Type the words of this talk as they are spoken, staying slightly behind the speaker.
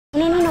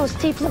no,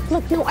 Steve,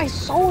 look, no, I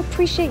so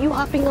appreciate you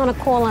hopping on a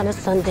call on a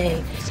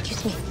Sunday.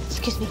 Excuse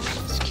me,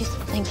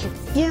 thank you.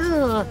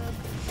 Yeah,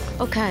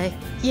 okay,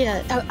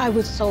 yeah, I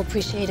would so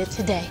appreciate it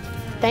today.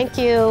 Thank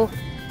you,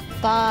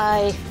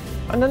 bye.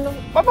 Oh, no.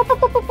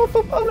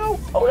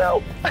 Oh,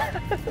 no.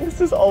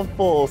 This is all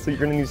full, so you're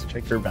gonna need to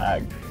check your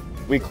bag.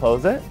 We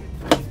close it,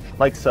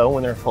 like so,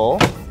 when they're full.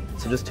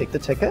 So just take the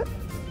ticket.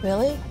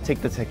 Really?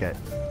 Take the ticket.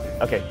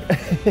 Okay,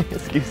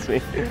 excuse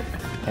me.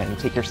 And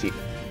take your seat.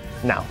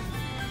 Now.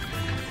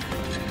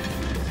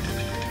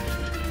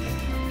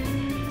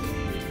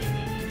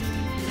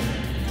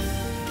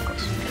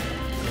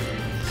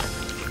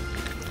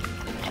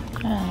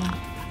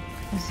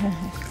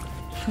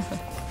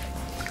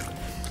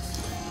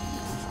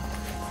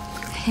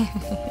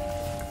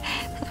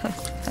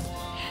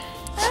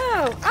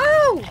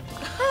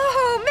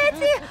 Oh,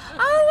 Mitzi!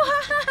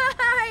 Oh,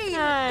 hi!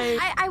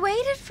 Hi. I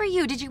waited for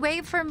you. Did you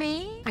wait for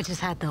me? I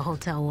just had the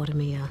hotel order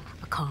me a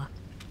car.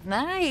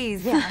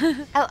 Nice.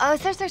 Yeah. oh,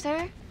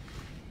 sir.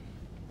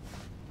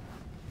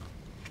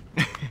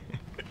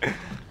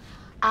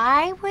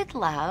 I would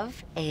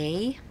love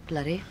a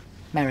Bloody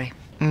Mary.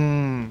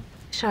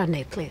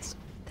 Chardonnay, please.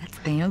 That's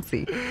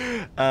fancy.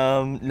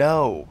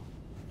 No.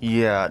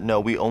 Yeah,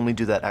 no, we only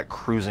do that at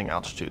cruising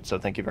altitude, so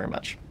thank you very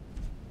much.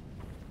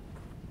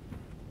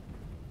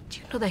 Do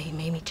you know that he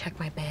made me check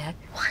my bag?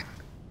 What?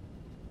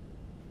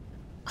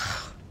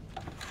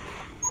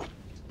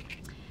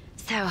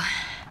 So,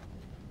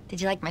 did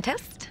you like my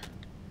toast?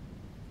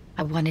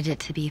 I wanted it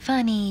to be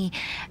funny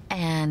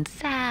and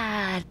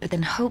sad, but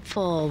then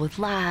hopeful with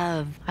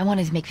love. I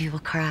wanted to make people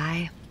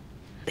cry.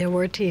 There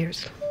were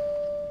tears.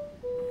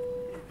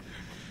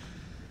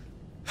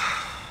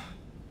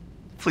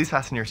 Please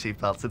fasten your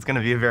seatbelts. It's gonna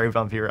be a very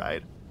bumpy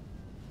ride.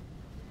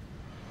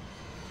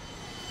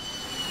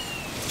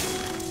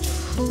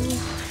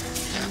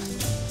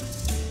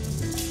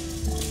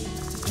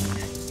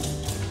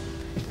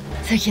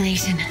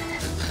 Circulation.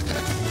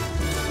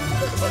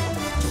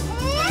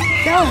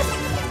 Go!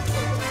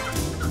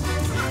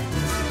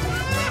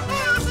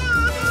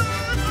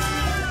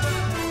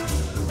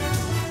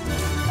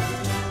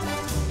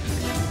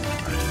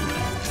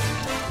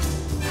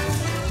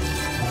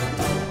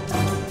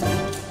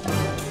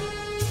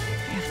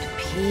 I have to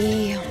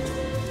pee.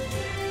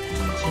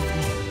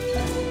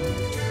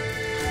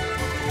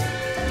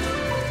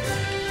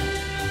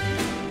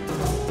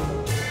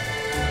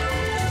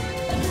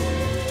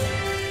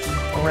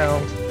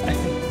 Around.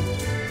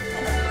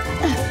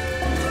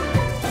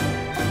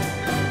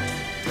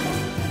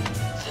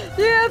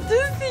 You have to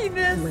see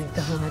this. Oh my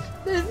God.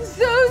 It's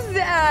so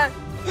sad.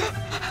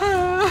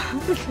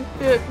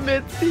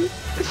 Mitzi.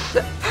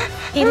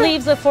 He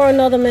leaves her for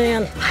another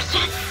man.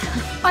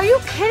 Are you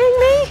kidding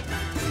me?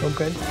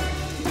 Okay.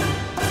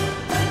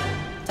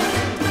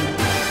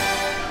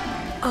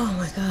 Oh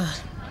my God.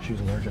 She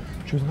was allergic.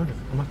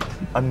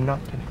 I'm not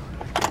kidding.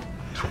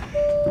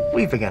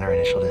 We begin our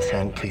initial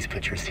descent. Please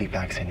put your seat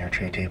backs in your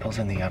tray tables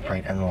in the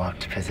upright and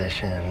locked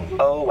position.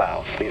 Oh,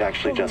 wow. We've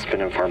actually just been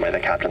informed by the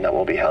captain that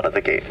we'll be held at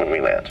the gate when we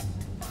land.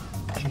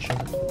 She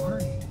showed us the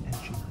party, and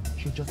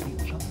she just ate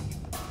chili.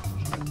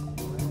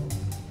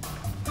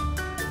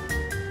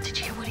 Did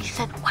you hear what he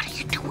said? What are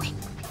you doing?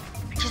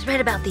 I just read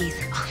about these.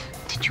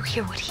 Did you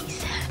hear what he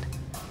said?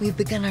 We've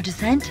begun our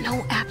descent.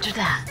 No, after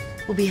that.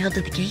 We'll be held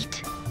at the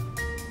gate.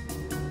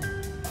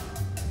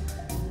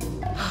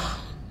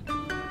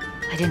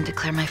 I didn't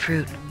declare my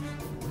fruit.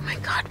 Oh my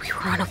God, we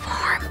were on a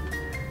farm.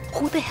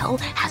 Who the hell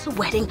has a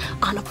wedding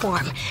on a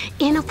farm?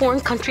 In a foreign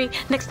country,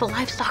 next to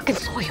livestock and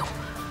soil.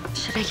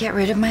 Should I get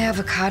rid of my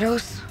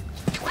avocados?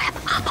 You have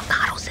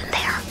avocados in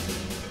there.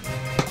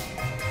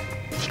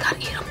 You gotta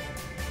eat them.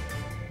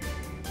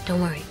 Don't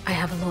worry, I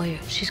have a lawyer.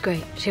 She's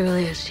great. She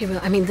really is.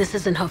 I mean, this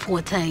isn't her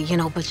forte, you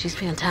know, but she's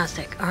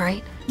fantastic, all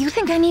right? You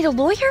think I need a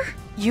lawyer?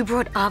 You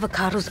brought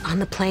avocados on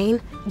the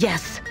plane?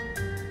 Yes.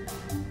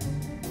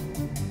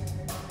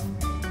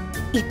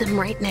 Eat them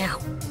right now.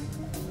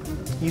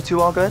 You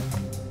two all good?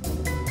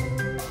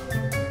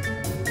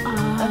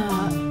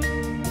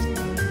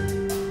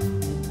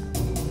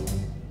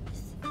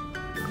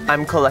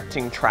 I'm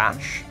collecting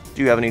trash.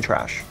 Do you have any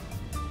trash?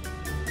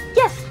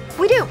 Yes,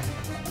 we do.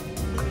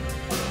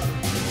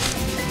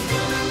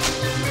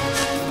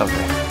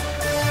 Okay.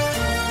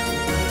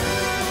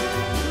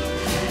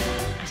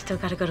 I still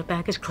gotta go to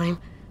baggage claim.